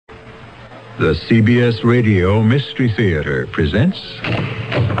The CBS Radio Mystery Theater presents...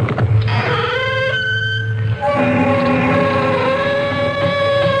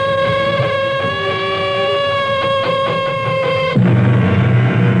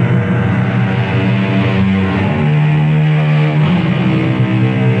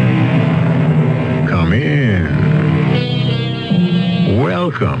 Come in.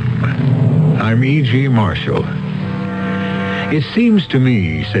 Welcome. I'm E.G. Marshall. It seems to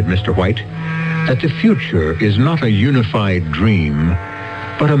me, said Mr. White, that the future is not a unified dream,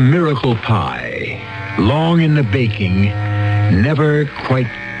 but a miracle pie, long in the baking, never quite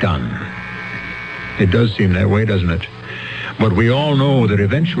done. It does seem that way, doesn't it? But we all know that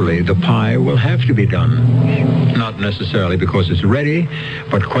eventually the pie will have to be done. Not necessarily because it's ready,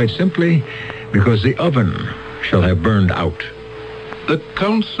 but quite simply because the oven shall have burned out. The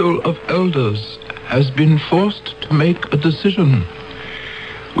Council of Elders has been forced to make a decision.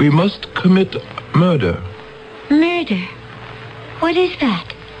 We must commit murder. Murder? What is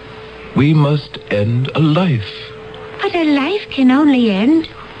that? We must end a life. But a life can only end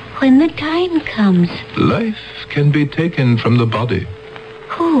when the time comes. Life can be taken from the body.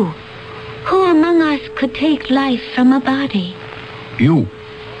 Who? Who among us could take life from a body? You.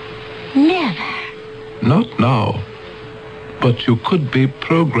 Never. Not now. But you could be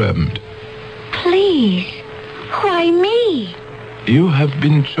programmed. Please. Why me? You have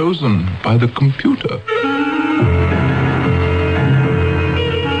been chosen by the computer.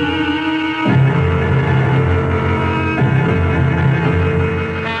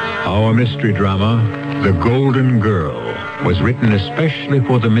 Our mystery drama, The Golden Girl, was written especially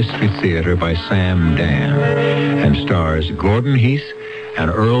for the Mystery Theater by Sam Dan and stars Gordon Heath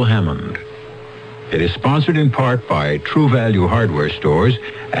and Earl Hammond. It is sponsored in part by True Value Hardware Stores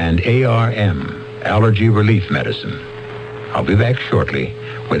and ARM, Allergy Relief Medicine. I'll be back shortly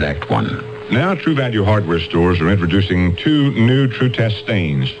with Act One. Now, True Value Hardware Stores are introducing 2 new True Test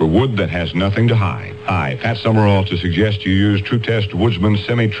stains for wood that has nothing to hide. Hi, Pat Summerall to suggest you use True Test Woodsman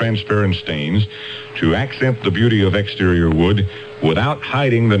semi-transparent stains to accent the beauty of exterior wood without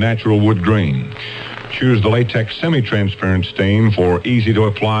hiding the natural wood grain. Choose the latex semi-transparent stain for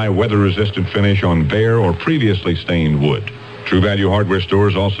easy-to-apply, weather-resistant finish on bare or previously stained wood. True Value Hardware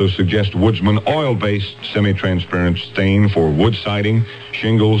Stores also suggest Woodsman oil-based semi-transparent stain for wood siding,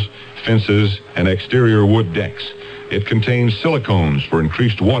 shingles, fences, and exterior wood decks. It contains silicones for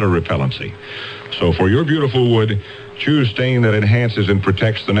increased water repellency. So for your beautiful wood, choose stain that enhances and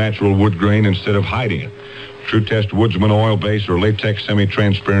protects the natural wood grain instead of hiding it. True Test Woodsman oil-based or latex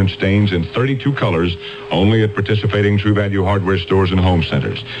semi-transparent stains in 32 colors, only at participating True Value Hardware Stores and home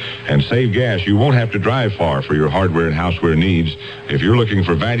centers. And save gas. You won't have to drive far for your hardware and houseware needs. If you're looking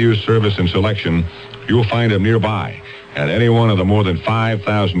for value, service, and selection, you'll find them nearby at any one of the more than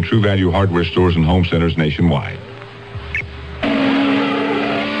 5,000 True Value Hardware Stores and home centers nationwide.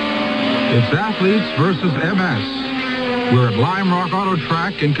 It's Athletes versus MS. We're at Lime Rock Auto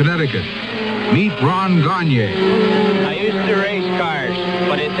Track in Connecticut. Meet Ron Gagne. I used to race cars,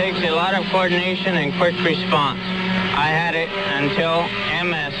 but it takes a lot of coordination and quick response. I had it until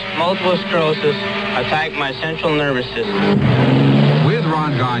MS, multiple sclerosis, attacked my central nervous system. With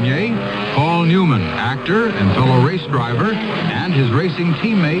Ron Gagne, Paul Newman, actor and fellow race driver, and his racing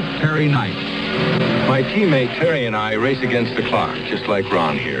teammate, Terry Knight. My teammate Terry and I race against the clock, just like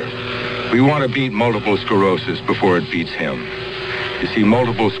Ron here. We want to beat multiple sclerosis before it beats him. You see,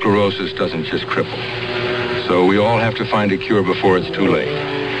 multiple sclerosis doesn't just cripple. So we all have to find a cure before it's too late.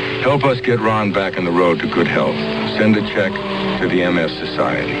 Help us get Ron back on the road to good health. Send a check to the MS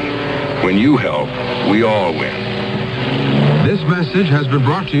Society. When you help, we all win. This message has been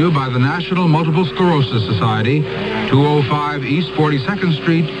brought to you by the National Multiple Sclerosis Society, 205 East 42nd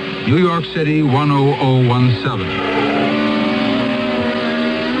Street, New York City, 10017.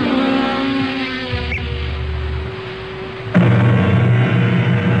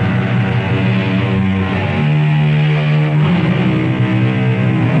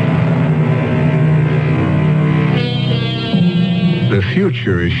 The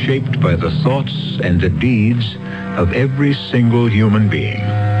future is shaped by the thoughts and the deeds of every single human being.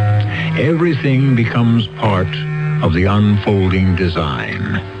 Everything becomes part of the unfolding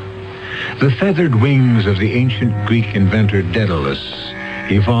design. The feathered wings of the ancient Greek inventor Daedalus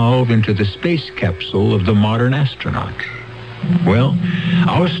evolve into the space capsule of the modern astronaut. Well,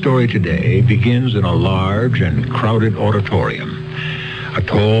 our story today begins in a large and crowded auditorium. A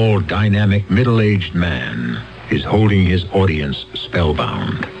tall, dynamic, middle-aged man is holding his audience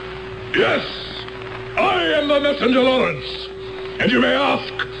spellbound. Yes, I am the messenger, Lawrence. And you may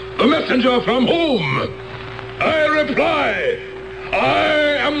ask, the messenger from whom? I reply,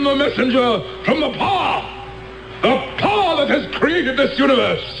 I am the messenger from the power that has created this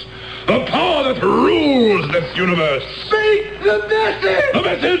universe, the power that rules this universe. Speak the message! The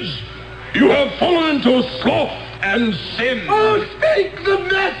message! You have fallen into sloth and sin. Oh, speak the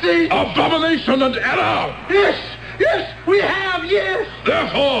message! Abomination and error. Yes, we have, yes.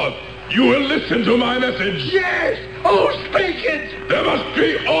 Therefore, you will listen to my message. Yes. Oh, speak it. There must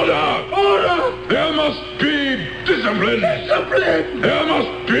be order. Order. There must be discipline. Discipline. There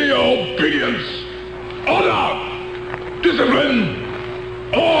must be obedience. Order. Discipline.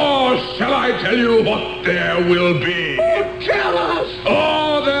 Or shall I tell you what there will be? Oh, tell us.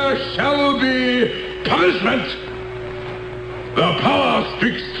 Or there shall be punishment. The power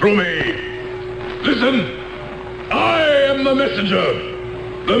speaks through me. Listen. I am the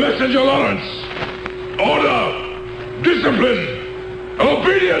messenger Lawrence. Order, discipline,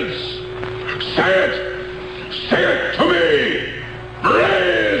 obedience. Say it to me.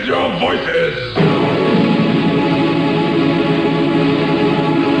 Raise your voices.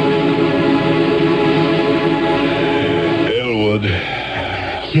 Elwood.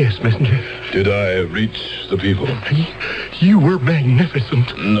 Yes, messenger. Did I reach the people? You were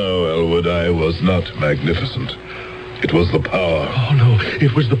magnificent. No, Elwood, I was not magnificent. It was the power. Oh, no,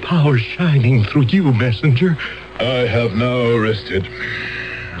 it was the power shining through you, messenger. I have now rested.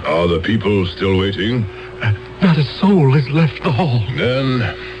 Are the people still waiting? Not a soul has left the hall. Then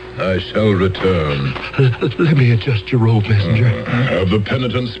I shall return. Let me adjust your robe, messenger. Have the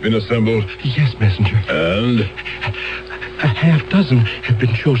penitents been assembled? Yes, messenger. And? A half dozen have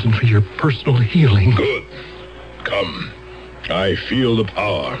been chosen for your personal healing. Good. Come. I feel the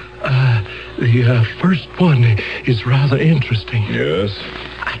power. The first one is rather interesting. Yes?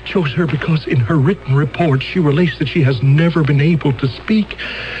 I chose her because in her written report she relates that she has never been able to speak,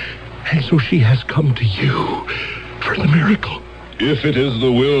 and so she has come to you for the miracle. If it is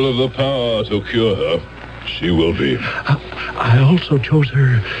the will of the power to cure her, she will be. I also chose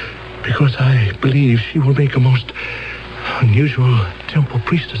her because I believe she will make a most unusual temple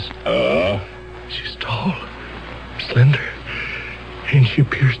priestess. She's tall, slender, and she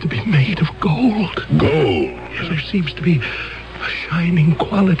appears to be made of gold. Gold? There seems to be a shining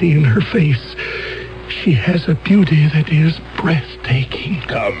quality in her face. She has a beauty that is breathtaking.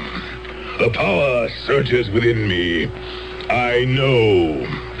 Come. The power surges within me. I know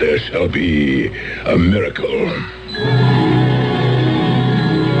there shall be a miracle.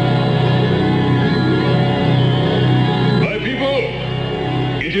 My people,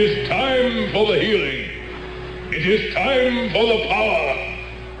 it is time for the healing. It is time for the power.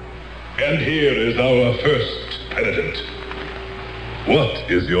 And here is our first penitent.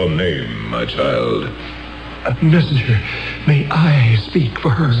 What is your name, my child? Messenger, may I speak for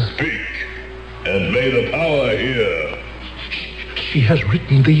her? Speak, and may the power hear. She has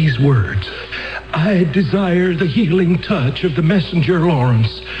written these words. I desire the healing touch of the messenger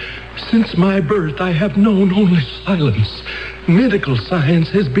Lawrence. Since my birth, I have known only silence. Medical science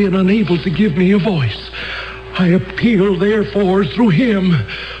has been unable to give me a voice. I appeal, therefore, through him.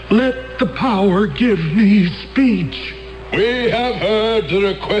 Let the power give me speech. We have heard the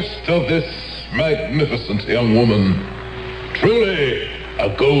request of this magnificent young woman. Truly a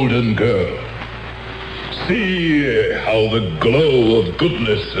golden girl. See how the glow of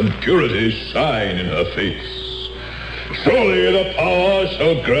goodness and purity shine in her face. Surely the power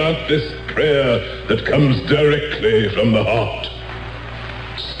shall grant this prayer that comes directly from the heart.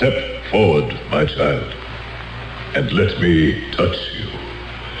 Step forward, my child, and let me touch you.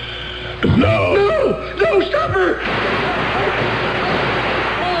 And now... No, stop her!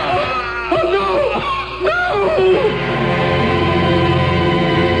 Oh, no!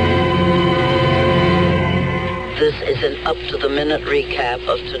 This is an up-to-the-minute recap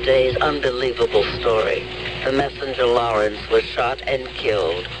of today's unbelievable story. The messenger Lawrence was shot and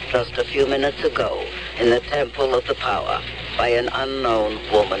killed just a few minutes ago in the Temple of the Power by an unknown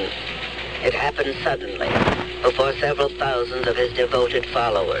woman. It happened suddenly, before several thousands of his devoted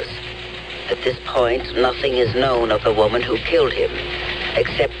followers. At this point, nothing is known of the woman who killed him,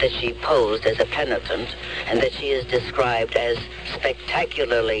 except that she posed as a penitent and that she is described as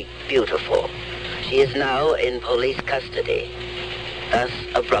spectacularly beautiful. She is now in police custody. Thus,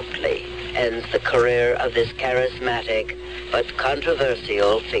 abruptly, ends the career of this charismatic but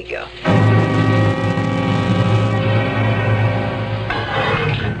controversial figure.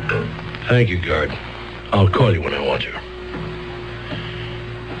 Thank you, guard. I'll call you when I want you.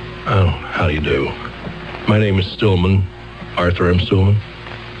 Oh, how do you do? My name is Stillman, Arthur M. Stillman.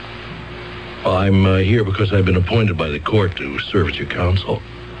 Well, I'm here because I've been appointed by the court to serve as your counsel.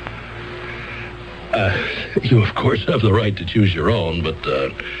 You, of course, have the right to choose your own, but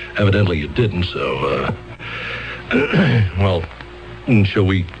evidently you didn't, so, well, shall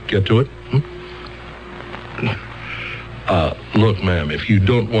we get to it? Look, ma'am, if you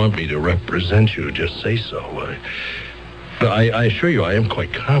don't want me to represent you, just say so. I assure you I am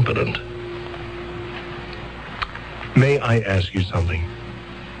quite competent. May I ask you something?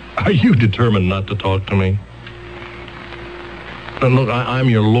 Are you determined not to talk to me? Now, look, I'm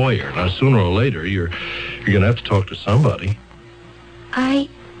your lawyer. Now, sooner or later, you're going to have to talk to somebody. I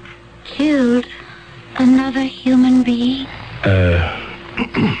killed another human being.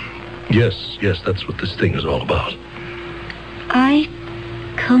 Yes, that's what this thing is all about. I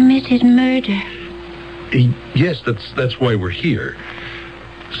committed murder. Yes, that's why we're here.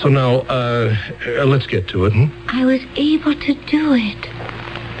 So now, let's get to it. I was able to do it.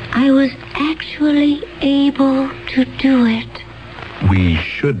 I was actually able to do it. We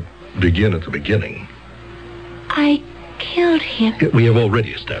should begin at the beginning. I killed him. We have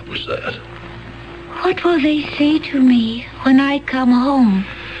already established that. What will they say to me when I come home?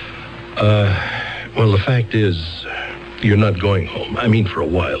 Well, the fact is, you're not going home. I mean, for a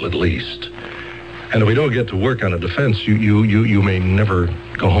while, at least. And if we don't get to work on a defense, you may never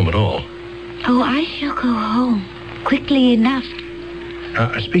go home at all. Oh, I shall go home. Quickly enough.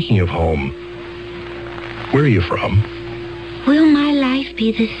 Speaking of home, where are you from? Will my life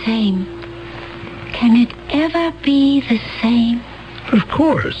be the same? Can it ever be the same? Of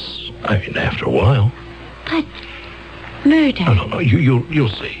course. I mean, after a while. But murder... No. You'll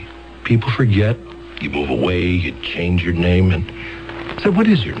see. People forget. You move away. You change your name. And so what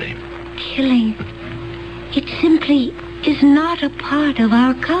is your name? Killing. It simply is not a part of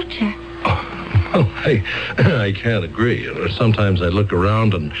our culture. Well, I can't agree. Sometimes I look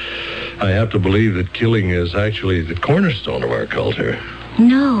around and I have to believe that killing is actually the cornerstone of our culture.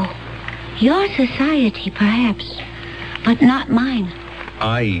 No. Your society, perhaps, but not mine.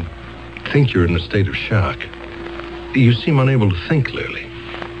 I think you're in a state of shock. You seem unable to think clearly.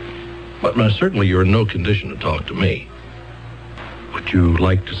 But certainly you're in no condition to talk to me. Would you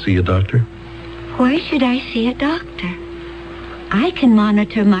like to see a doctor? Why should I see a doctor? I can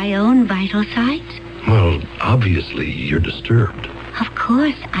monitor my own vital signs. Well, obviously you're disturbed. Of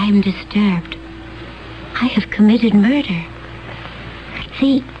course I'm disturbed. I have committed murder.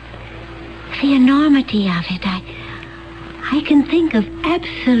 The enormity of it, I can think of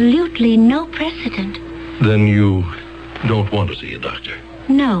absolutely no precedent. Then you don't want to see a doctor?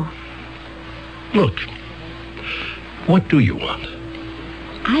 No. Look, what do you want?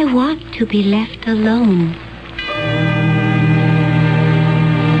 I want to be left alone.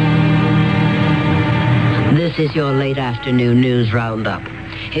 This is your late afternoon news roundup.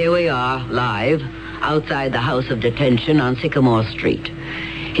 Here we are, live, outside the House of Detention on Sycamore Street.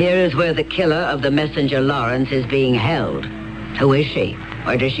 Here is where the killer of the messenger Lawrence is being held. Who is she?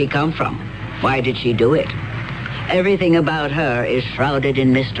 Where does she come from? Why did she do it? Everything about her is shrouded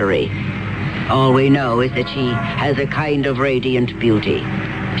in mystery. All we know is that she has a kind of radiant beauty.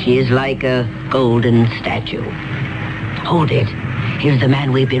 She is like a golden statue. Hold it. Here's the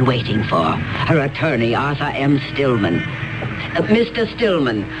man we've been waiting for. Her attorney, Arthur M. Stillman. Mr.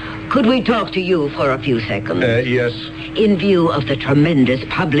 Stillman, could we talk to you for a few seconds? Yes. In view of the tremendous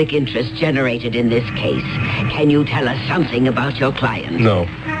public interest generated in this case, can you tell us something about your client? No.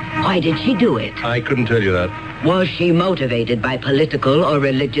 Why did she do it? I couldn't tell you that. Was she motivated by political or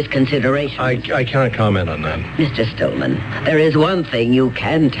religious considerations? I can't comment on that. Mr. Stillman, there is one thing you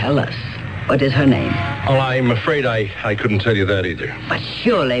can tell us. What is her name? Oh, I'm afraid I couldn't tell you that either. But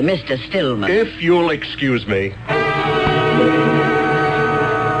surely, Mr. Stillman... If you'll excuse me.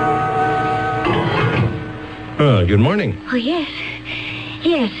 Good morning. Oh, yes.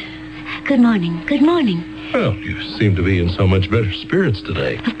 Yes. Good morning. Good morning. Well, you seem to be in so much better spirits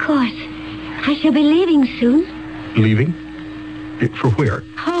today. Of course. I shall be leaving soon. Leaving? For where?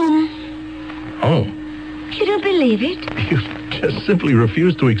 Home. Home? You don't believe it? You just simply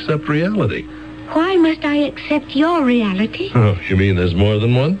refuse to accept reality. Why must I accept your reality? Oh, you mean there's more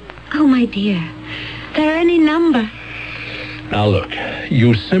than one? Oh, my dear. There are any number. Now, look,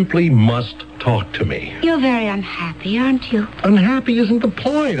 you simply must talk to me. You're very unhappy, aren't you? Unhappy isn't the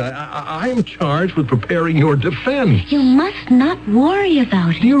point. I'm charged with preparing your defense. You must not worry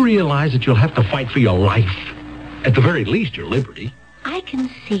about it. Do you realize that you'll have to fight for your life? At the very least, your liberty. I can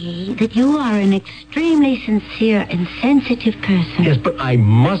see that you are an extremely sincere and sensitive person. Yes, but I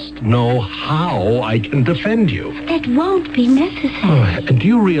must know how I can defend you. That won't be necessary. And do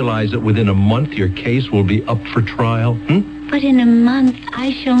you realize that within a month your case will be up for trial? But in a month,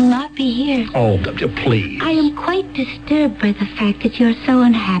 I shall not be here. Oh, please. I am quite disturbed by the fact that you're so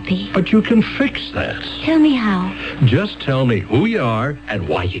unhappy. But you can fix that. Tell me how. Just tell me who you are and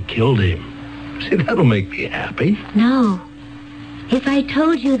why you killed him. See, that'll make me happy. No. If I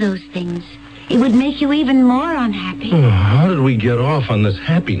told you those things, it would make you even more unhappy. How did we get off on this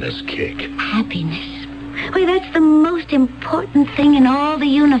happiness kick? Happiness. Why, that's the most important thing in all the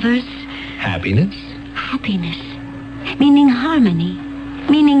universe. Happiness? Happiness. Meaning harmony.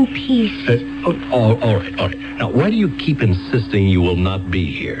 Meaning peace. All right. Now, why do you keep insisting you will not be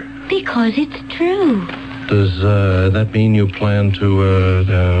here? Because it's true. Does that mean you plan to,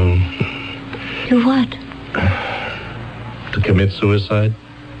 To what? To commit suicide?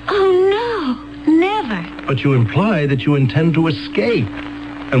 Oh, no. Never. But you imply that you intend to escape.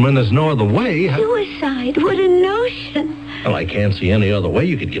 And when there's no other way... Suicide? What a notion. Well, I can't see any other way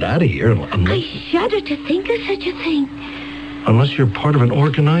you could get out of here unless... I shudder to think of such a thing. Unless you're part of an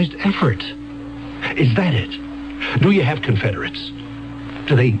organized effort. Is that it? Do you have Confederates?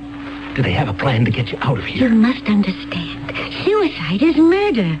 Do they have a plan to get you out of here? You must understand. Suicide is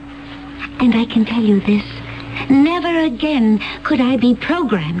murder. And I can tell you this. Never again could I be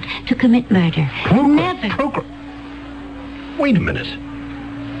programmed to commit murder. Never. Wait a minute.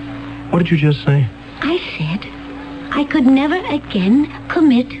 What did you just say? I said I could never again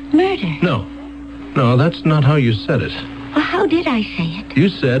commit murder. No, that's not how you said it. Well, how did I say it? You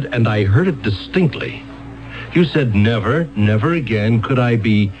said, and I heard it distinctly, you said never again could I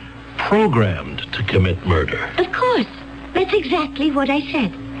be programmed to commit murder. Of course. That's exactly what I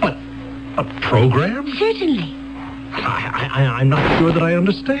said. But a program? Certainly. I'm not sure that I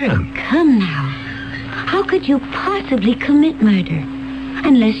understand. Come now. How could you possibly commit murder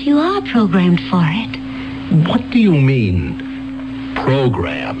unless you are programmed for it? What do you mean,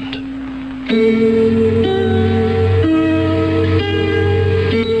 programmed?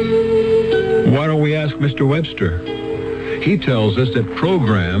 Why don't we ask Mr. Webster? He tells us that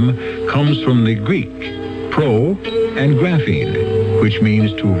program comes from the Greek, pro and graphene, which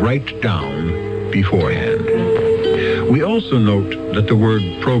means to write down beforehand. We also note that the word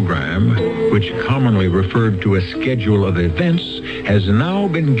program, which commonly referred to a schedule of events, has now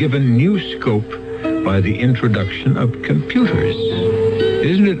been given new scope by the introduction of computers.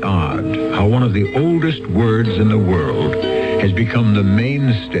 Isn't it odd how one of the oldest words in the world has become the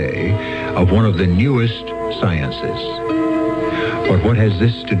mainstay of one of the newest sciences? But what has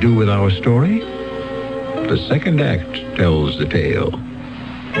this to do with our story? The second act tells the tale.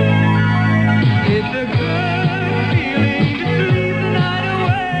 It's a good feeling to sleep the night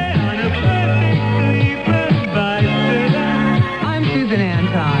away on a perfect sleeper by Serta. I'm Susan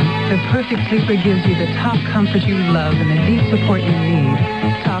Anton. The Perfect Sleeper gives you the top comfort you love and the deep support you need.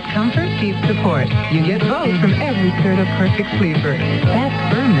 Top comfort, deep support. You get both from every Serta Perfect Sleeper.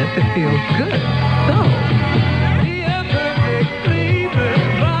 That's firmness that feels good. So, be a perfect sleeper.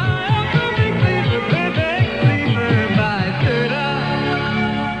 Buy a perfect sleeper by Serta.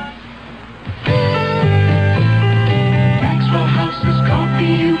 Maxwell House is coffee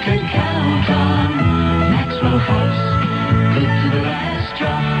you can count on. Maxwell House, good to the last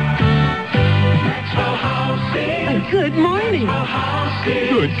drop. Maxwell House is Good morning. Maxwell House is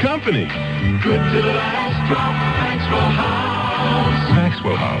Good company. good to the last drop. Maxwell House.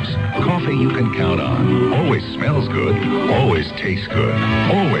 Maxwell House. Coffee you can count on. Always smells good. Always tastes good.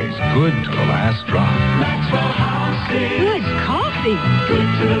 Always good to the last drop. Maxwell House is Good coffee.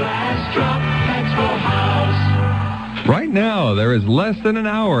 good to the last drop. Maxwell House. Right now, there is less than an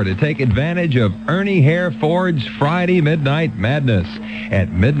hour to take advantage of Ernie Hare Ford's Friday Midnight Madness. At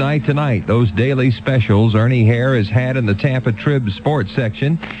midnight tonight, those daily specials Ernie Hare has had in the Tampa Trib sports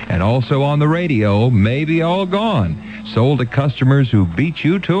section and also on the radio may be all gone. Sold to customers who beat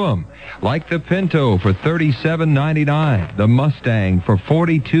you to them. Like the Pinto for $37.99, the Mustang for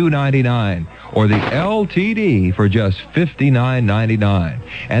 $42.99, or the LTD for just $59.99.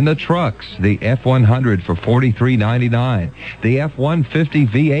 And the trucks, the F-100 for $43.99, the F-150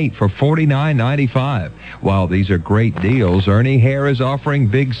 V8 for $49.95. While these are great deals, Ernie Hare is offering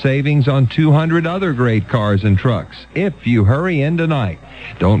big savings on 200 other great cars and trucks if you hurry in tonight.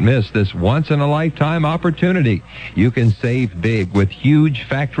 Don't miss this once-in-a-lifetime opportunity. You can save big with huge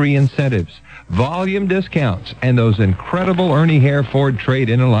factory incentives, volume discounts, and those incredible Ernie Hare Ford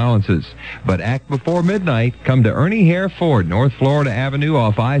trade-in allowances. But act before midnight. Come to Ernie Hare Ford, North Florida Avenue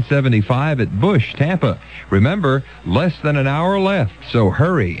off I-75 at Bush, Tampa. Remember, less than an hour left, so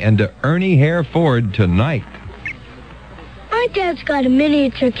hurry into Ernie Hare Ford tonight. My dad's got a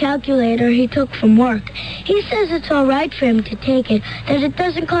miniature calculator he took from work. He says it's all right for him to take it, that it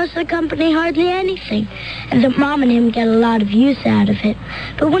doesn't cost the company hardly anything, and that Mom and him get a lot of use out of it.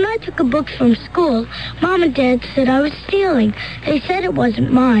 But when I took a book from school, Mom and Dad said I was stealing. They said it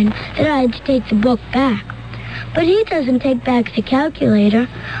wasn't mine, that I had to take the book back. But he doesn't take back the calculator.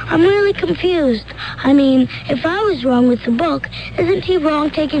 I'm really confused. I mean, if I was wrong with the book, isn't he wrong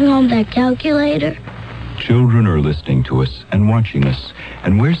taking home that calculator? Children are listening to us and watching us,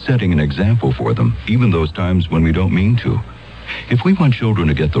 and we're setting an example for them, even those times when we don't mean to. If we want children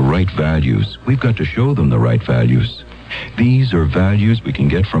to get the right values, we've got to show them the right values. These are values we can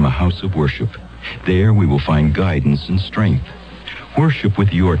get from a house of worship. There we will find guidance and strength. Worship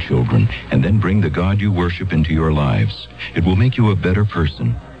with your children, and then bring the God you worship into your lives. It will make you a better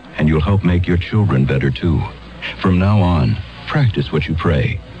person, and you'll help make your children better too. From now on, practice what you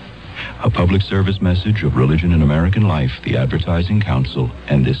pray. A public service message of Religion in American Life, the Advertising Council,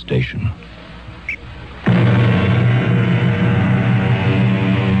 and this station.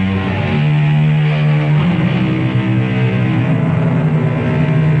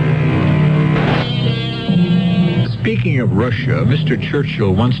 Speaking of Russia, Mr.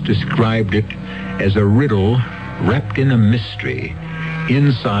 Churchill once described it as a riddle wrapped in a mystery,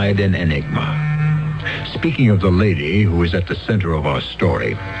 inside an enigma. Speaking of the lady who is at the center of our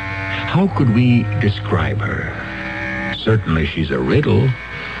story, how could we describe her? Certainly she's a riddle,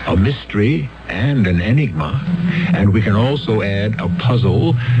 a mystery, and an enigma, and we can also add a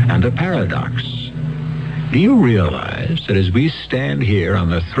puzzle and a paradox. Do you realize that as we stand here on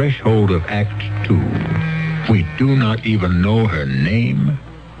the threshold of Act 2, we do not even know her name?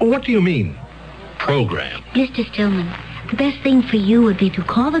 What do you mean, program? Mr. Stillman, the best thing for you would be to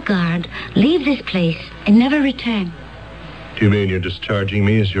call the guard, leave this place, and never return. Do you mean you're discharging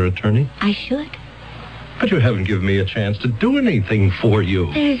me as your attorney? I should. But you haven't given me a chance to do anything for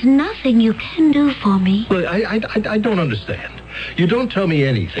you. There's nothing you can do for me. Well, I don't understand. You don't tell me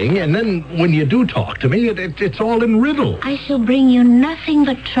anything, and then when you do talk to me, it's all in riddle. I shall bring you nothing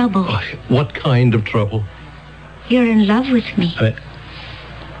but trouble. What kind of trouble? You're in love with me.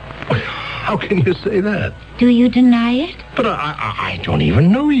 How can you say that? Do you deny it? But I don't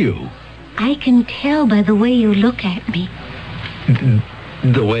even know you. I can tell by the way you look at me.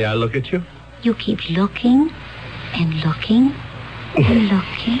 The way I look at you? You keep looking and looking and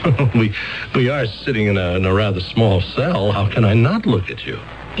looking. we are sitting in a rather small cell. How can I not look at you?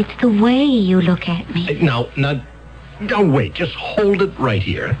 It's the way you look at me. Now, wait. Just hold it right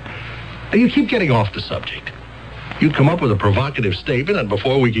here. You keep getting off the subject. You come up with a provocative statement, and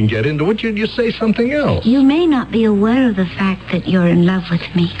before we can get into it, you say something else. You may not be aware of the fact that you're in love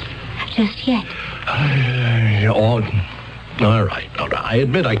with me. Just yet. All right. I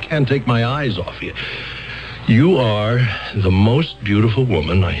admit I can't take my eyes off you. You are the most beautiful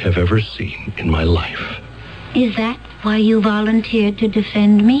woman I have ever seen in my life. Is that why you volunteered to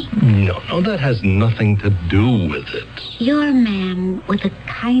defend me? No, that has nothing to do with it. You're a man with a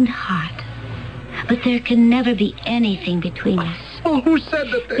kind heart. But there can never be anything between us. Oh, who said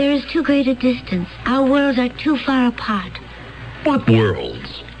that? There is too great a distance. Our worlds are too far apart. What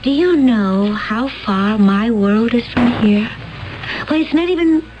worlds? Do you know how far my world is from here? Why, it's not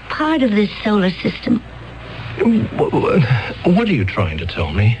even part of this solar system. What are you trying to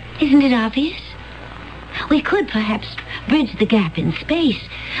tell me? Isn't it obvious? We could perhaps bridge the gap in space,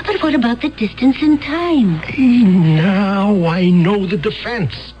 but what about the distance in time? Now I know the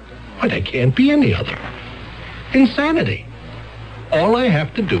defense. But there can't be any other. Insanity. All I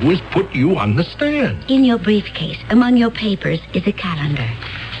have to do is put you on the stand. In your briefcase, among your papers, is a calendar.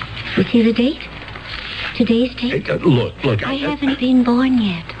 You see the date? Today's date? Look. I haven't been born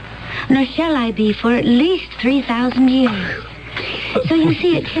yet. Nor shall I be for at least 3,000 years. So you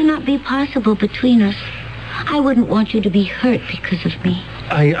see, it cannot be possible between us. I wouldn't want you to be hurt because of me.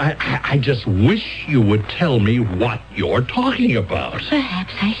 I just wish you would tell me what you're talking about.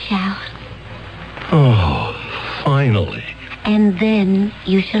 Perhaps I shall. Oh, finally. And then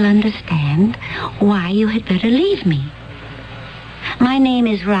you shall understand why you had better leave me. My name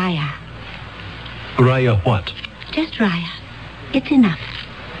is Raya. Raya what? Just Raya. It's enough.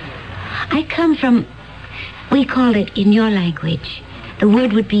 I come from, we call it in your language, the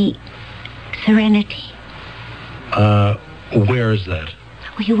word would be serenity. Where is that?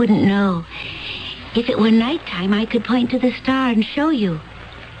 Well, you wouldn't know. If it were nighttime, I could point to the star and show you.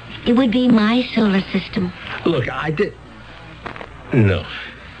 It would be my solar system. Look, No,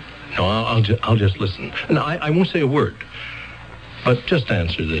 I'll just listen. No, I won't say a word. But just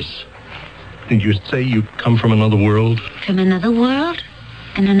answer this. Did you say you come from another world? From another world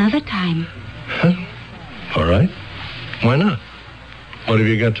and another time. Huh? All right. Why not? What have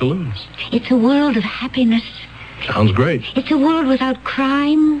you got to lose? It's a world of happiness. Sounds great. It's a world without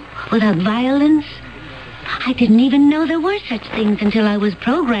crime, without violence. I didn't even know there were such things until I was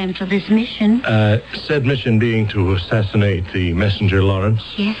programmed for this mission. Said mission being to assassinate the messenger Lawrence?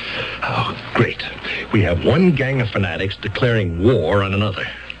 Yes. Oh, great. We have one gang of fanatics declaring war on another.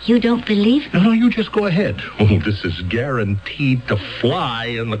 You don't believe me? No, you just go ahead. Oh, this is guaranteed to fly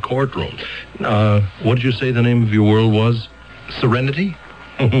in the courtroom. What did you say the name of your world was? Serenity?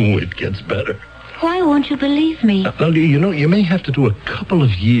 Oh, it gets better. Why won't you believe me? Now, you know, you may have to do a couple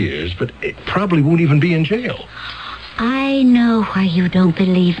of years, but it probably won't even be in jail. I know why you don't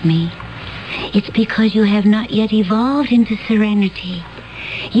believe me. It's because you have not yet evolved into serenity.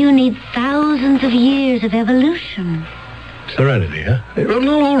 You need thousands of years of evolution. Serenity, huh?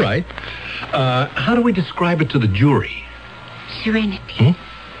 Well, all right. How do we describe it to the jury? Serenity.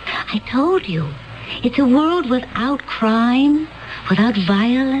 I told you. It's a world without crime, without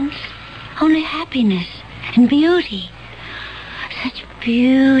violence, only happiness and beauty. Such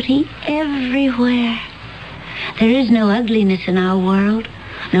beauty everywhere. There is no ugliness in our world,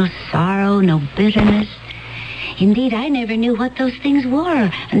 no sorrow, no bitterness. Indeed, I never knew what those things were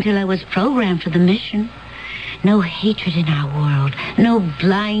until I was programmed for the mission. No hatred in our world, no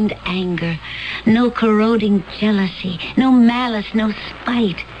blind anger, no corroding jealousy, no malice, no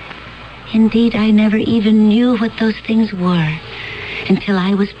spite. Indeed, I never even knew what those things were until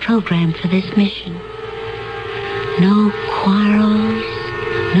I was programmed for this mission. No quarrels,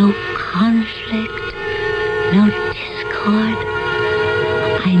 no conflict, no discord.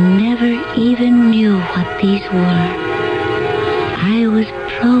 I never even knew what these were. I was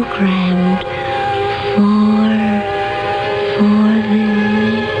programmed for them.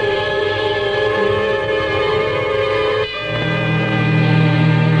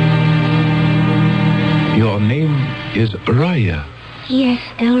 Your name is Raya. Yes,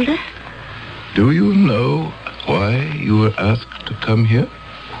 Elder? Do you know why you were asked to come here?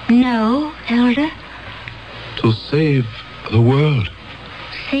 No, Elder. To save the world.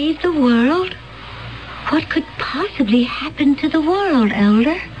 Save the world? What could possibly happen to the world,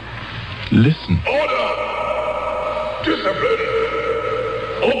 Elder? Listen. Order! Discipline!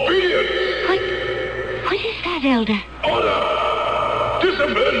 Obedience! What is that, Elder? Order!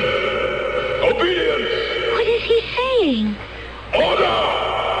 Discipline! Obedience! What is he saying? Order!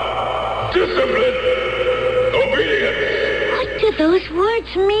 Discipline! Obedience! What do those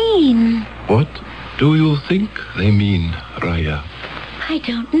words mean? What do you think they mean, Raya? I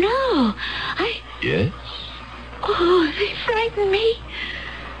don't know. Yes? Oh, they frighten me.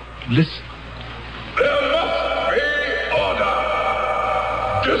 Listen. There must be order!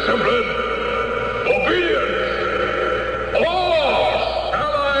 Discipline! Obedience! Or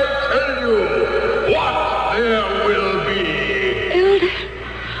shall I tell you what there will be? Elder,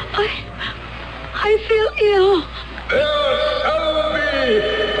 I feel ill. There shall be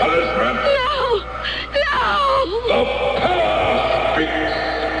punishment! No! The power speaks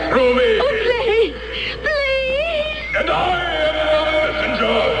through me! Oh, please! Please! And I am the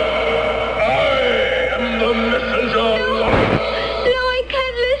messenger! I am the messenger! No, I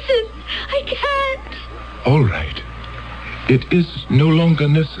can't listen! I can't! All right. It is no longer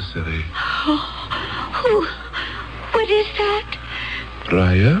necessary. Oh, what is that?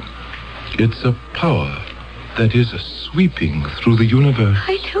 Raya, it's a power that is sweeping through the universe.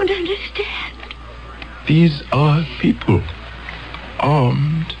 I don't understand. These are people.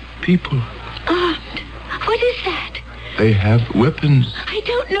 Armed people. Armed? What is that? They have weapons. I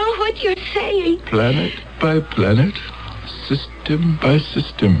don't know what you're saying. Planet by planet, system by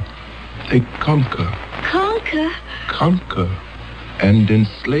system. They conquer. Conquer? And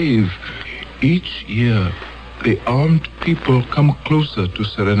enslave. Each year, the armed people come closer to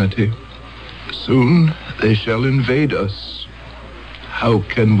serenity. Soon they shall invade us. How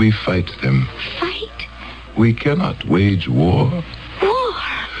can we fight them? Fight? We cannot wage war. War?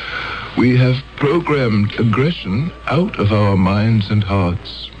 We have programmed aggression out of our minds and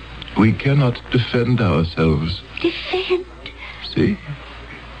hearts. We cannot defend ourselves. Defend? See?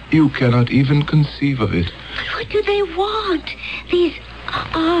 You cannot even conceive of it. But what do they want? These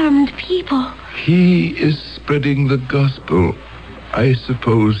armed people. He is spreading the gospel, I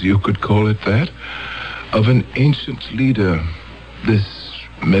suppose you could call it that, of an ancient leader, this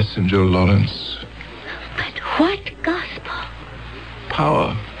messenger Lawrence. But what gospel?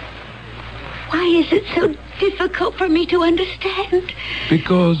 Power. Why is it so difficult for me to understand?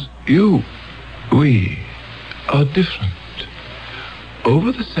 Because we are different.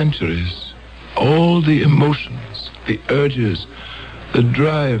 Over the centuries, all the emotions, the urges, the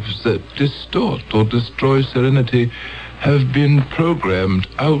drives that distort or destroy serenity have been programmed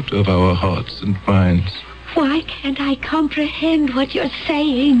out of our hearts and minds. Why can't I comprehend what you're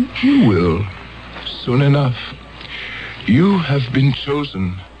saying? You will, soon enough. You have been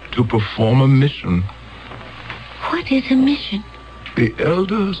chosen to perform a mission. What is a mission? The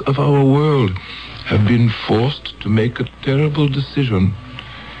elders of our world have been forced to make a terrible decision.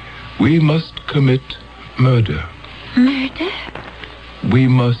 We must commit murder. Murder? We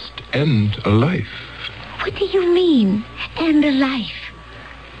must end a life. What do you mean, end a life?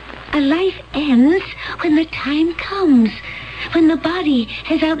 A life ends when the time comes, when the body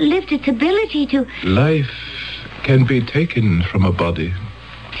has outlived its ability to... Life can be taken from a body.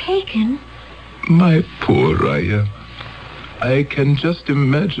 Taken? My poor Raya. I can just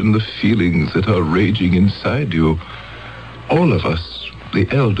imagine the feelings that are raging inside you. All of us, the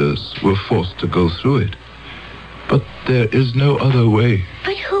elders, were forced to go through it. But there is no other way.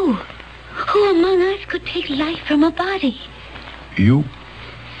 But who? Who among us could take life from a body? You.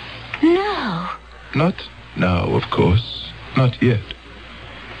 No. Not now, of course. Not yet.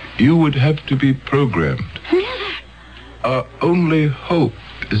 You would have to be programmed. Never. Our only hope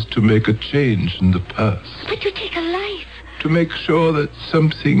is to make a change in the past. But to take a life. To make sure that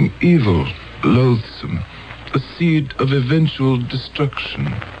something evil, loathsome, a seed of eventual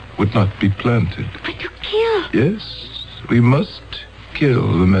destruction would not be planted. But to kill. Yes, we must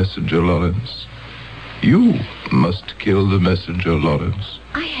kill the messenger, Lawrence. You must kill the messenger, Lawrence.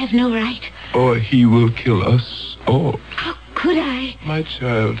 I have no right. Or he will kill us all. How could I? My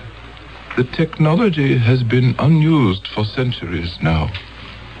child, the technology has been unused for centuries now.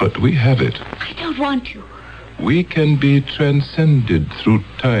 But we have it. I don't want to. We can be transcended through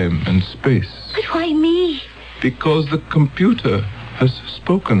time and space. But why me? Because the computer has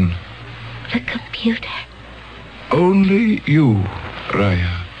spoken. The computer? Only you,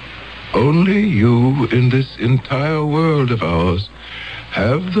 Raya. Only you in this entire world of ours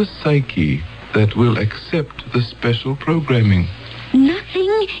have the psyche that will accept the special programming.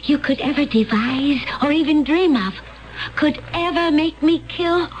 Nothing you could ever devise or even dream of could ever make me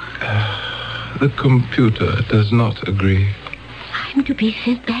kill. The computer does not agree. I'm to be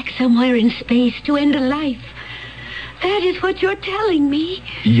sent back somewhere in space to end a life. That is what you're telling me.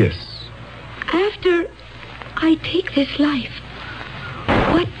 Yes. After I take this life,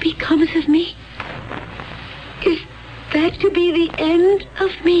 what becomes of me? Is that to be the end of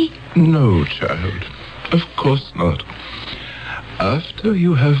me? No, child. Of course not. After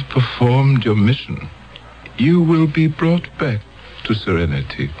you have performed your mission, you will be brought back to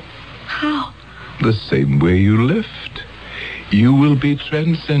serenity. How? The same way you left. You will be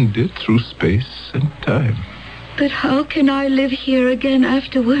transcended through space and time. But how can I live here again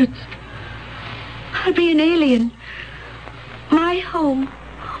afterwards? I'll be an alien. My home,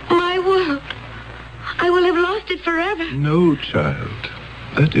 my world. I will have lost it forever. No, child.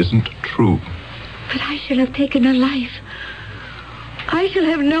 That isn't true. But I shall have taken a life. I shall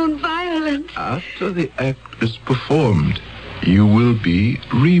have known violence. After the act is performed, you will be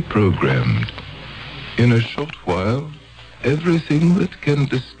reprogrammed. In a short while, everything that can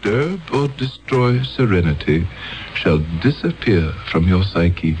disturb or destroy serenity shall disappear from your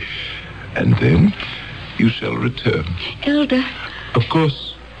psyche, and then you shall return. Elder. Of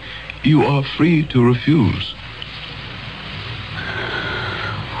course, you are free to refuse.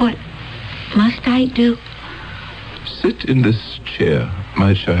 What must I do? Sit in this chair,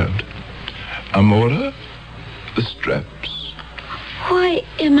 my child. Amora, the straps. Why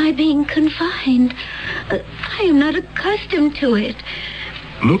am I being confined? I am not accustomed to it.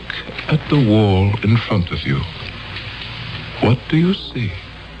 Look at the wall in front of you. What do you see?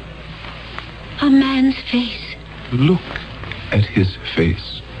 A man's face. Look at his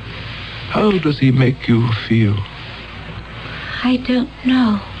face. How does he make you feel? I don't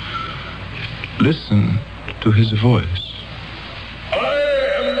know. Listen to his voice.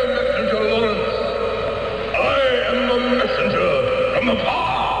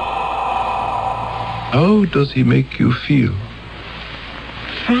 How does he make you feel?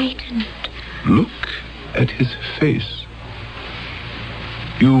 Frightened. Look at his face.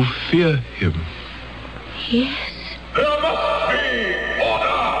 You fear him. Yes. There must be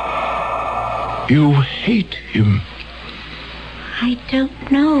order! You hate him. I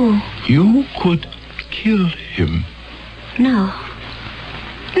don't know. You could kill him. No.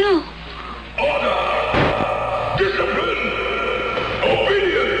 No. Discipline!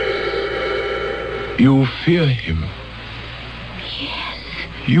 Obedience! You fear him. Yes.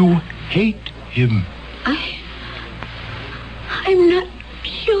 You hate him. I'm not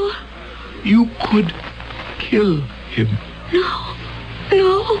sure. You could kill him. No.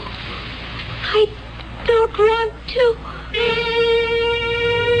 No. I don't want to.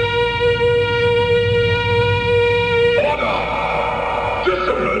 Order!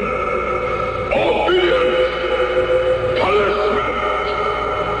 Discipline! Obedience! Punishment!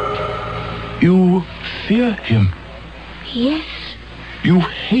 You fear him. Yes. You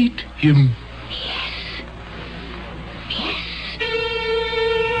hate him.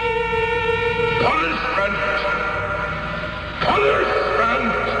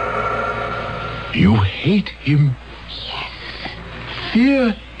 You hate him. Yes.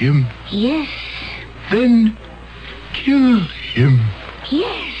 Fear him. Yes. Then kill him.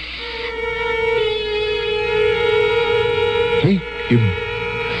 Yes. Hate him.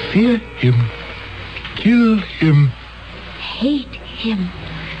 Fear him. Kill him. Hate him.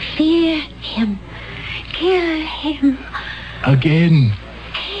 Fear him. Kill him. Again.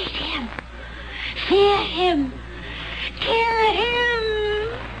 Hate him. Fear him. Kill him.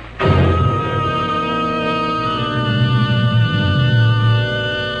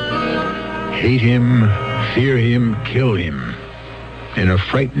 Hate him, fear him, kill him. In a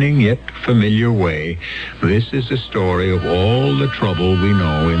frightening yet familiar way, this is the story of all the trouble we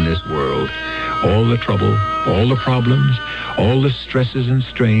know in this world. All the trouble, all the problems, all the stresses and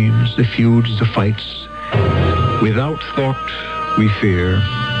strains, the feuds, the fights. Without thought, we fear.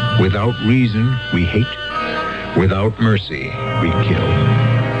 Without reason, we hate. Without mercy, we kill.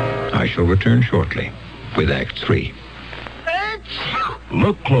 I shall return shortly with Act 3.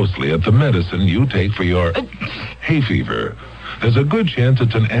 Look closely at the medicine you take for your hay fever. There's a good chance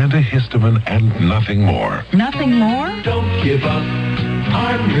it's an antihistamine and nothing more. Nothing more? Don't give up.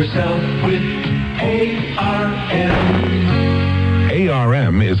 Arm yourself with ARM.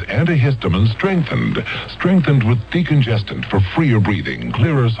 ARM is antihistamine strengthened with decongestant for freer breathing,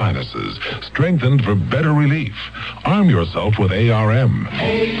 clearer sinuses, strengthened for better relief. Arm yourself with ARM.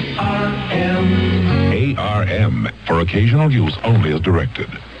 ARM, for occasional use only as directed.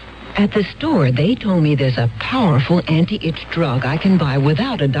 At the store, they told me there's a powerful anti-itch drug I can buy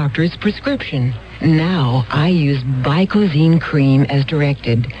without a doctor's prescription. Now, I use Bicozine cream as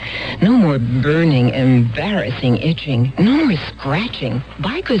directed. No more burning, embarrassing itching. No more scratching.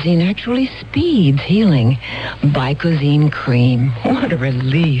 Bicozine actually speeds healing. Bicozine cream. What a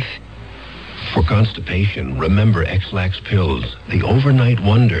relief. For constipation, remember X-Lax pills, the overnight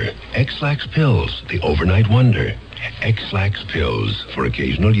wonder. X-Lax pills, the overnight wonder. X-Lax pills, for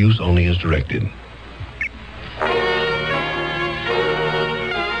occasional use only as directed.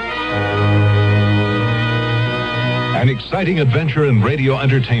 An exciting adventure in radio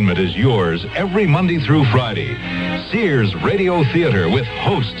entertainment is yours every Monday through Friday. Sears Radio Theater with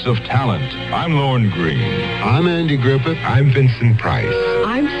hosts of talent. I'm Lorne Green. I'm Andy Griffith. I'm Vincent Price.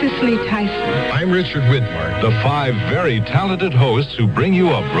 I'm Cicely Tyson. I'm Richard Widmark. The 5 very talented hosts who bring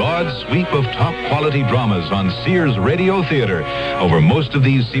you a broad sweep of top quality dramas on Sears Radio Theater over most of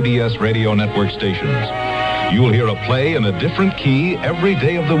these CBS radio network stations. You'll hear a play in a different key every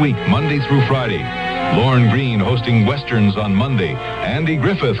day of the week, Monday through Friday. Lorne Green hosting westerns on Monday, Andy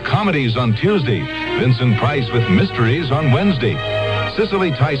Griffith comedies on Tuesday, Vincent Price with mysteries on Wednesday,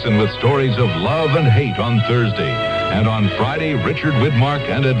 Cicely Tyson with stories of love and hate on Thursday, and on Friday, Richard Widmark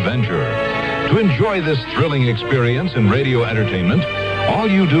and adventure. To enjoy this thrilling experience in radio entertainment, all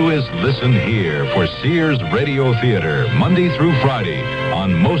you do is listen here for Sears Radio Theater, Monday through Friday,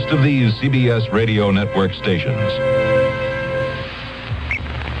 on most of these CBS radio network stations.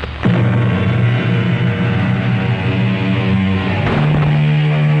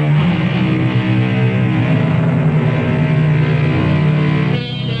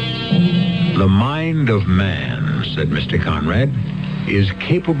 The mind of man, said Mr. Conrad, is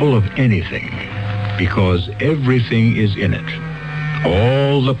capable of anything because everything is in it.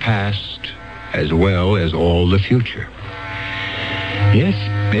 All the past as well as all the future. Yes,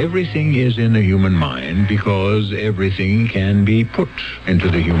 everything is in the human mind because everything can be put into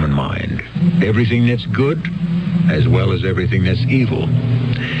the human mind. Everything that's good as well as everything that's evil.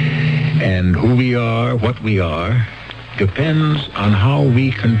 And who we are, what we are, depends on how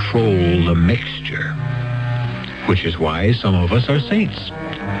we control the mixture. Which is why some of us are saints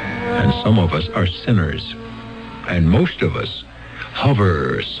and some of us are sinners. And most of us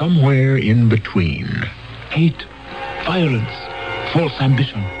hover somewhere in between. Hate, violence, false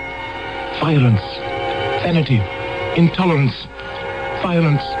ambition, violence, vanity, intolerance,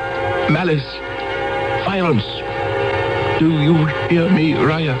 violence, malice, violence. Do you hear me,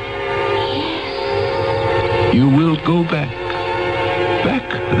 Raya? You will go back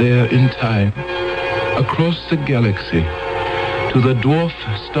there in time, across the galaxy, to the dwarf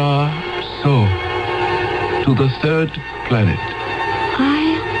star So, to the third planet. I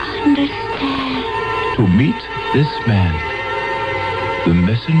understand. To meet This man, the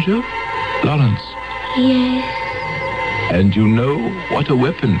messenger, Lawrence. Yes. And you know what a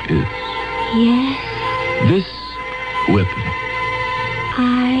weapon is. Yes. This weapon.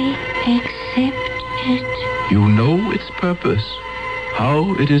 I accept it. You know its purpose,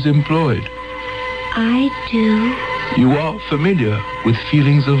 how it is employed. I do. You are familiar with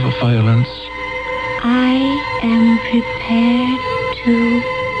feelings of violence. I am prepared to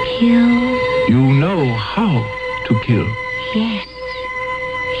kill. You know how to kill. Yes.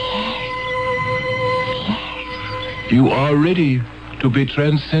 You are ready to be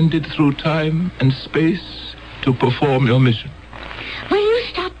transcended through time and space to perform your mission. Will you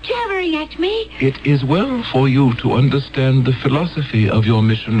stop jabbering at me? It is well for you to understand the philosophy of your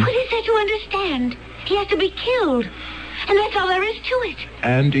mission. What is there to understand? He has to be killed. And that's all there is to it.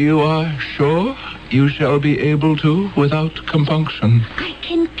 And you are sure you shall be able to without compunction? I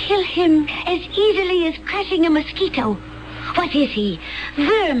can kill him as easily as crushing a mosquito. What is he?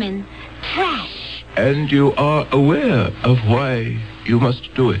 Vermin. Trash. And you are aware of why you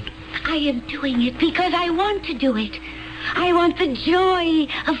must do it. I am doing it because I want to do it. I want the joy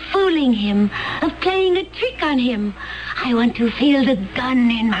of fooling him, of playing a trick on him. I want to feel the gun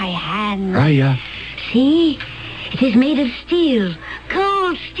in my hand. Raya. See? It is made of steel,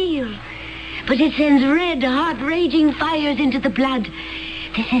 cold steel. But it sends red, hot, raging fires into the blood.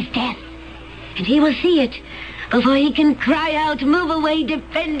 This is death. And he will see it. Before he can cry out, move away,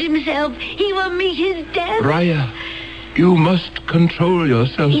 defend himself, he will meet his death. Raya, you must control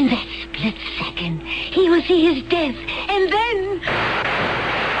yourself. In that split second, he will see his death, and then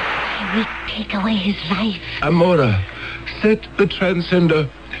I will take away his life. Amora, set the transcender.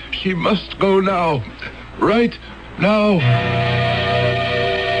 She must go now. Right now.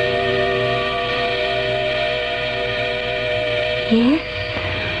 Yes?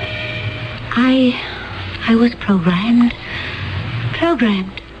 I was programmed.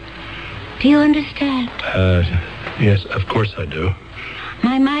 Programmed. Do you understand? Yes, of course I do.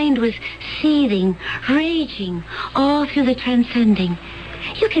 My mind was seething, raging, all through the transcending.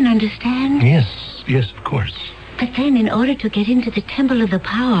 You can understand. Yes, of course. But then, in order to get into the temple of the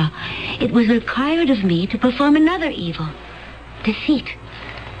power, it was required of me to perform another evil. Deceit.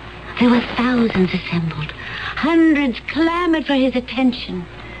 There were thousands assembled. Hundreds clamored for his attention.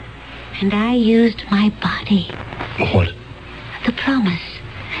 And I used my body. What? The promise.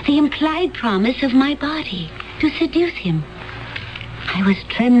 The implied promise of my body to seduce him. I was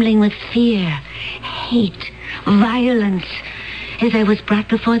trembling with fear, hate, violence, as I was brought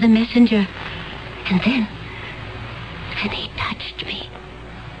before the messenger. And then he touched me.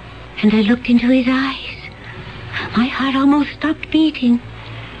 And I looked into his eyes. My heart almost stopped beating.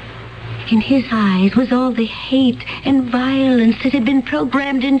 In his eyes was all the hate and violence that had been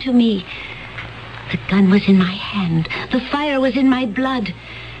programmed into me. The gun was in my hand. The fire was in my blood.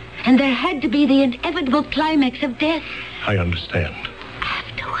 And there had to be the inevitable climax of death. I understand.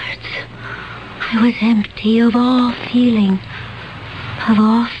 Afterwards, I was empty of all feeling, of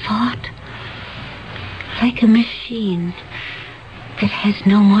all thought. Like a machine that has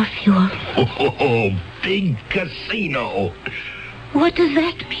no more fuel. Oh, big casino. What does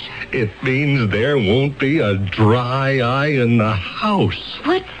that mean? It means there won't be a dry eye in the house.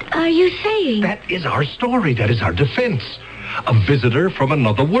 What are you saying? That is our story. That is our defense. A visitor from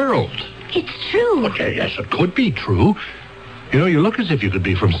another world. It's true. Okay, yes, it could be true. You know, you look as if you could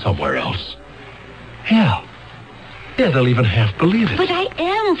be from somewhere else. Yeah, they'll even half believe it. But I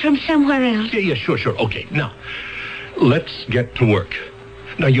am from somewhere else. Yeah, sure. Okay, now, let's get to work.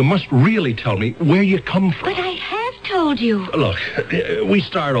 Now, you must really tell me where you come from. But I have told you. Look, we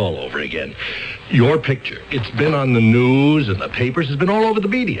start all over again. Your picture, it's been on the news and the papers. It's been all over the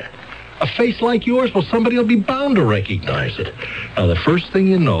media. A face like yours, well, somebody will be bound to recognize it. Now, the first thing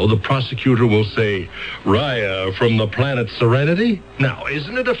you know, the prosecutor will say, Raya from the planet Serenity? Now,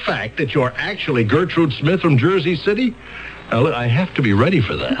 isn't it a fact that you're actually Gertrude Smith from Jersey City? Now, look, I have to be ready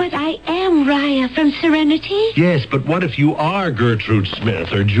for that. But I am Raya from Serenity. Yes, but what if you are Gertrude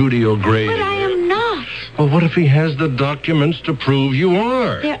Smith or Judy O'Grady? But I am not. Well, what if he has the documents to prove you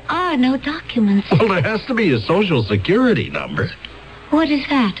are? There are no documents. Well, there has to be a social security number. What is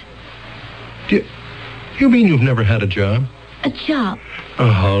that? You mean you've never had a job? A job?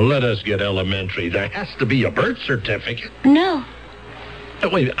 Oh, let us get elementary. There has to be a birth certificate. No.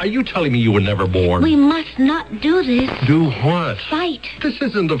 Wait, are you telling me you were never born? We must not do this. Do what? Fight. This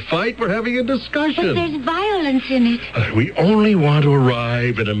isn't a fight. We're having a discussion. But there's violence in it. We only want to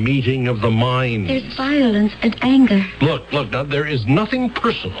arrive at a meeting of the minds. There's violence and anger. Look, now, there is nothing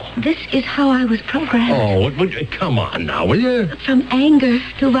personal. This is how I was programmed. Oh, come on now, will you? From anger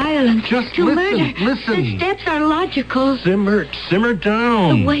to violence Just to listen, murder. listen. The steps are logical. Simmer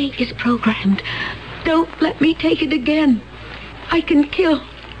down. The way is programmed. Don't let me take it again. I can kill.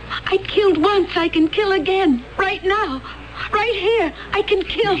 I killed once. I can kill again. Right now. Right here. I can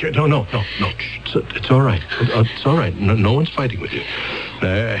kill. No. It's all right. It's all right. No one's fighting with you.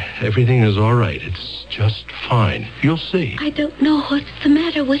 Everything is all right. It's just fine. You'll see. I don't know what's the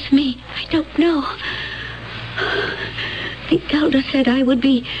matter with me. I don't know. The elder said I would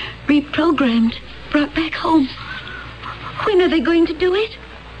be reprogrammed, brought back home. When are they going to do it?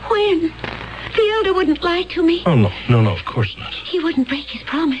 When? The elder wouldn't lie to me. Oh, no, of course not. He wouldn't break his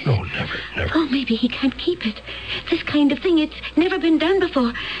promise. No, never. Oh, maybe he can't keep it. This kind of thing, it's never been done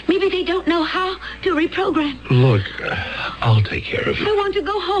before. Maybe they don't know how to reprogram. Look, I'll take care of I you. want to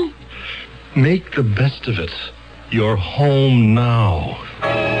go home. Make the best of it. You're home now.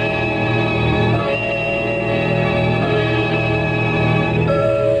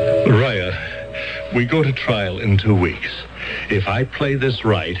 Raya, we go to trial in 2 weeks. If I play this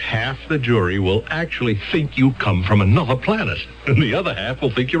right, half the jury will actually think you come from another planet, and the other half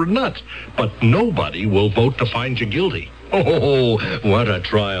will think you're a nut. But nobody will vote to find you guilty. Oh, what a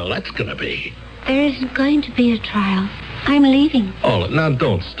trial that's going to be. There isn't going to be a trial. I'm leaving. Oh, now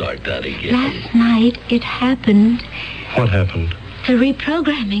don't start that again. Last night, it happened. What happened? The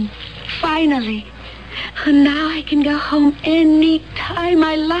reprogramming. Finally. And now I can go home any time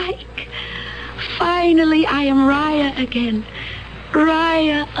I like. Finally, I am Raya again.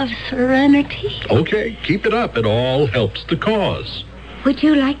 Raya of Serenity. Okay, keep it up. It all helps the cause. Would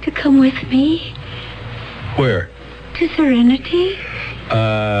you like to come with me Where? to Serenity?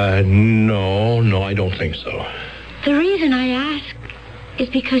 No, I don't think so. The reason I ask is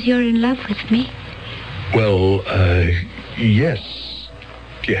because you're in love with me. Well, yes.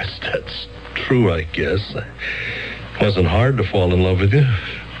 Yes, that's true, I guess. It wasn't hard to fall in love with you.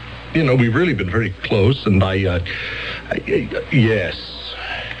 You know, we've really been very close, and yes,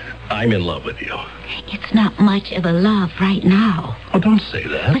 I'm in love with you. It's not much of a love right now. Oh, don't say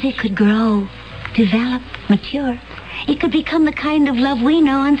that. But it could grow, develop, mature. It could become the kind of love we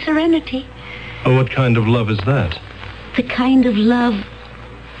know on Serenity. Oh, what kind of love is that? The kind of love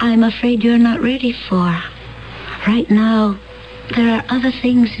I'm afraid you're not ready for. Right now, there are other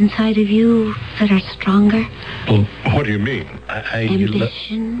things inside of you that are stronger. Well, what do you mean?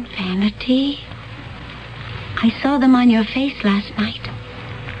 Ambition, vanity. I saw them on your face last night.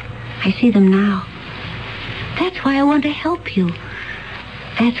 I see them now. That's why I want to help you.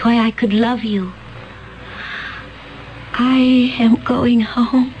 That's why I could love you. I am going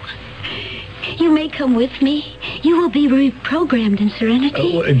home. You may come with me. You will be reprogrammed in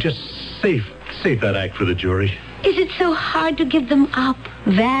Serenity. And just save that act for the jury. Is it so hard to give them up?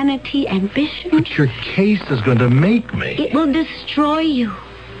 Vanity, ambition? But your case is going to make me. It will destroy you.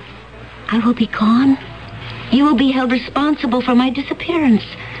 I will be gone. You will be held responsible for my disappearance.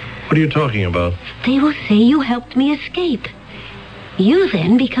 What are you talking about? They will say you helped me escape. You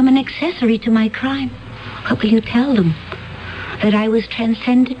then become an accessory to my crime. What will you tell them? That I was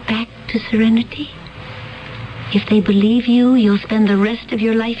transcended back to Serenity? If they believe you, you'll spend the rest of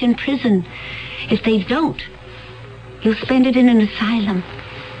your life in prison. If they don't, you'll spend it in an asylum.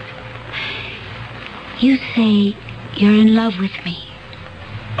 You say you're in love with me.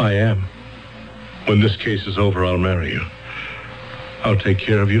 I am. When this case is over, I'll marry you. I'll take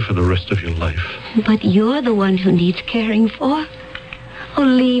care of you for the rest of your life. But you're the one who needs caring for. Oh,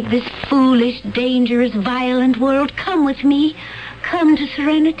 leave this foolish, dangerous, violent world. Come with me. Come to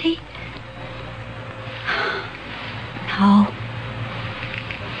Serenity. No.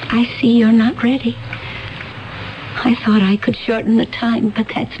 I see you're not ready. I thought I could shorten the time, but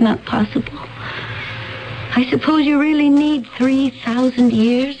that's not possible. I suppose you really need 3,000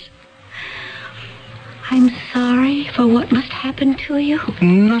 years. I'm sorry for what must happen to you.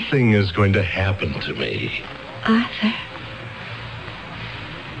 Nothing is going to happen to me. Arthur,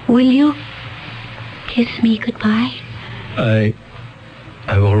 will you kiss me goodbye?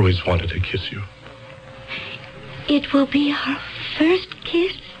 I've always wanted to kiss you. It will be our first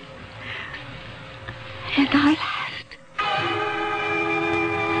kiss and our last.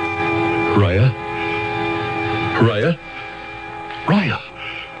 Raya? Raya? Raya?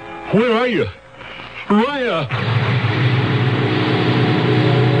 Where are you? Raya!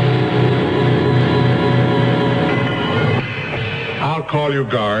 I'll I'll call you,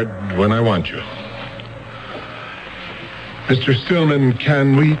 guard, when I want you. Mr. Stillman,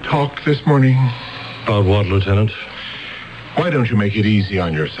 can we talk this morning? About what, Lieutenant? Why don't you make it easy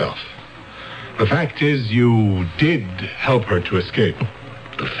on yourself? The fact is, you did help her to escape.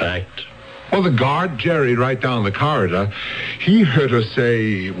 The fact? Well, the guard, Jerry, right down the corridor, he heard her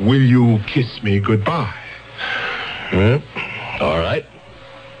say, "Will you kiss me goodbye?" Well, all right.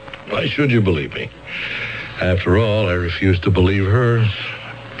 Why should you believe me? After all, I refused to believe her.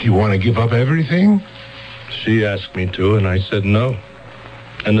 Do you want to give up everything? She asked me to, and I said no.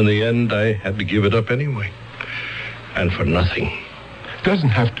 And in the end, I had to give it up anyway. And for nothing. Doesn't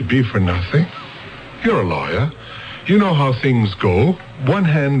have to be for nothing. You're a lawyer. You know how things go. One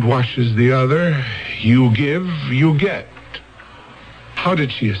hand washes the other. You give, you get. How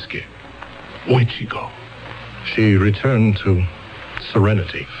did she escape? Where'd she go? She returned to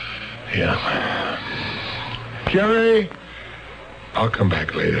Serenity. Yeah. Jerry, I'll come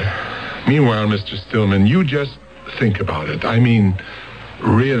back later. Meanwhile, Mr. Stillman, you just think about it. I mean,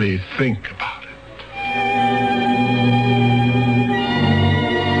 really think about it.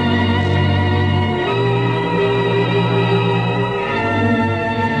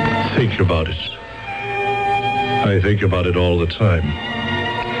 Think about it. I think about it all the time.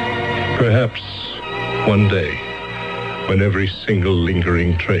 Perhaps one day, when every single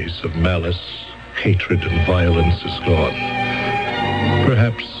lingering trace of malice, hatred, and violence is gone,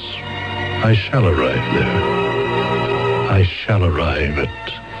 perhaps I shall arrive there. I shall arrive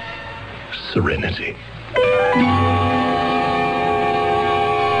at Serenity.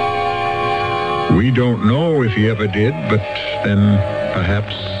 We don't know if he ever did, but then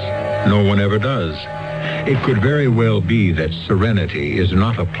perhaps no one ever does. It could very well be that Serenity is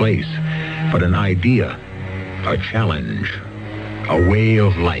not a place, but an idea, a challenge, a way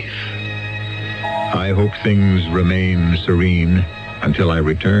of life. I hope things remain serene until I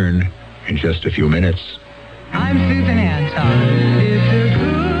return in just a few minutes. I'm Susan Anton. It's a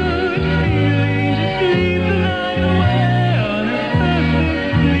good feeling to sleep the night away on a perfect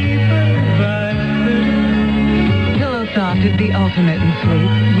sleeper by Pillow Soft is the ultimate in sleep.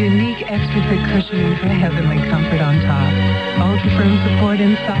 Unique extra thick cushioning for heavenly comfort on top. Ultra firm support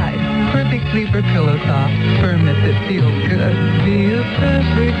inside. Perfect sleeper Pillow Soft. Firmness that feels good. Be a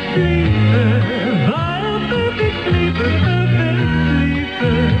perfect sleeper. Buy a perfect sleeper. Perfect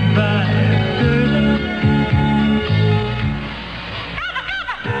sleeper by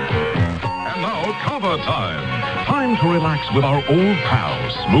Kava time. Time to relax with our old pal,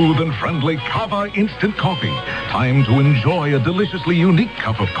 smooth and friendly Kava Instant Coffee. Time to enjoy a deliciously unique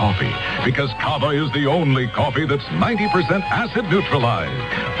cup of coffee, because Kava is the only coffee that's 90% acid neutralized.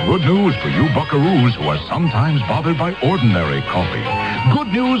 Good news for you buckaroos who are sometimes bothered by ordinary coffee.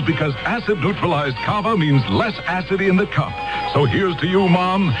 Good news because acid neutralized Kava means less acid in the cup. So here's to you,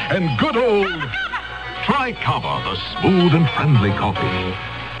 Mom, and good old... Try Kava, the smooth and friendly coffee.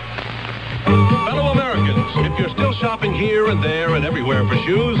 Fellow Americans, if you're still shopping here and there and everywhere for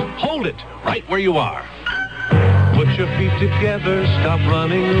shoes, hold it right where you are. Put your feet together, stop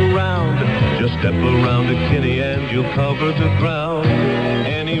running around. Just step around a Kinney and you'll cover the ground.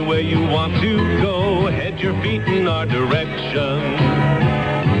 Any way you want to go, head your feet in our direction.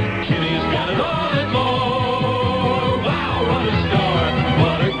 Kinney's got it all and more. Wow, what a store.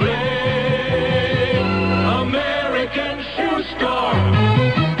 What a great American shoe store.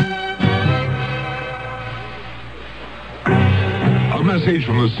 A message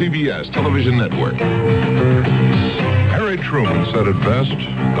from the CBS television network. Harry Truman said it best,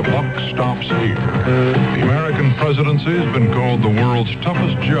 the buck stops here. The American presidency has been called the world's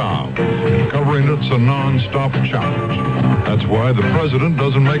toughest job, and covering it's a non-stop challenge. That's why the president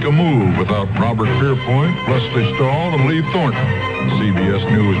doesn't make a move without Robert Pierpoint, Leslie Stahl, and Lee Thornton. CBS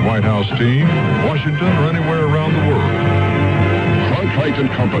News White House team, Washington, or anywhere around the world. Cronkite and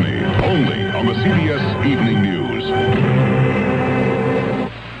Company, only on the CBS Evening News.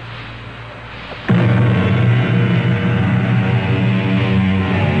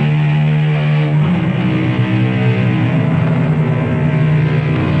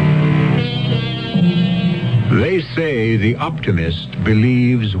 They say the optimist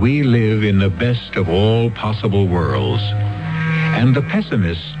believes we live in the best of all possible worlds, and the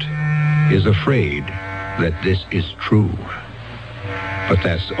pessimist is afraid that this is true. But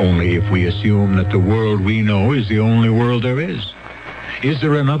that's only if we assume that the world we know is the only world there is. Is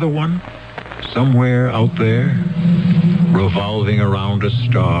there another one? Somewhere out there, revolving around a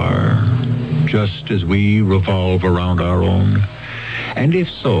star, just as we revolve around our own? And if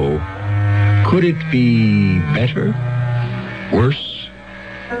so, could it be better? Worse?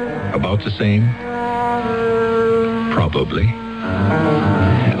 About the same? Probably.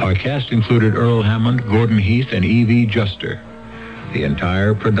 Our cast included Earl Hammond, Gordon Heath, and E.V. Juster. The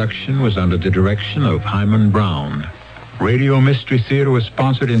entire production was under the direction of Hyman Brown. Radio Mystery Theater was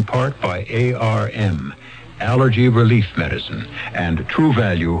sponsored in part by ARM, Allergy Relief Medicine, and True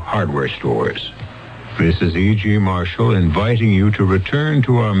Value Hardware Stores. This is E.G. Marshall inviting you to return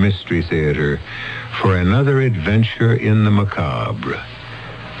to our Mystery Theater for another adventure in the macabre.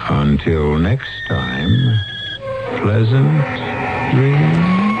 Until next time, pleasant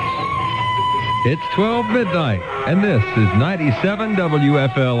dreams. It's 12 midnight, and this is 97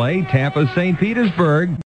 WFLA, Tampa, St. Petersburg.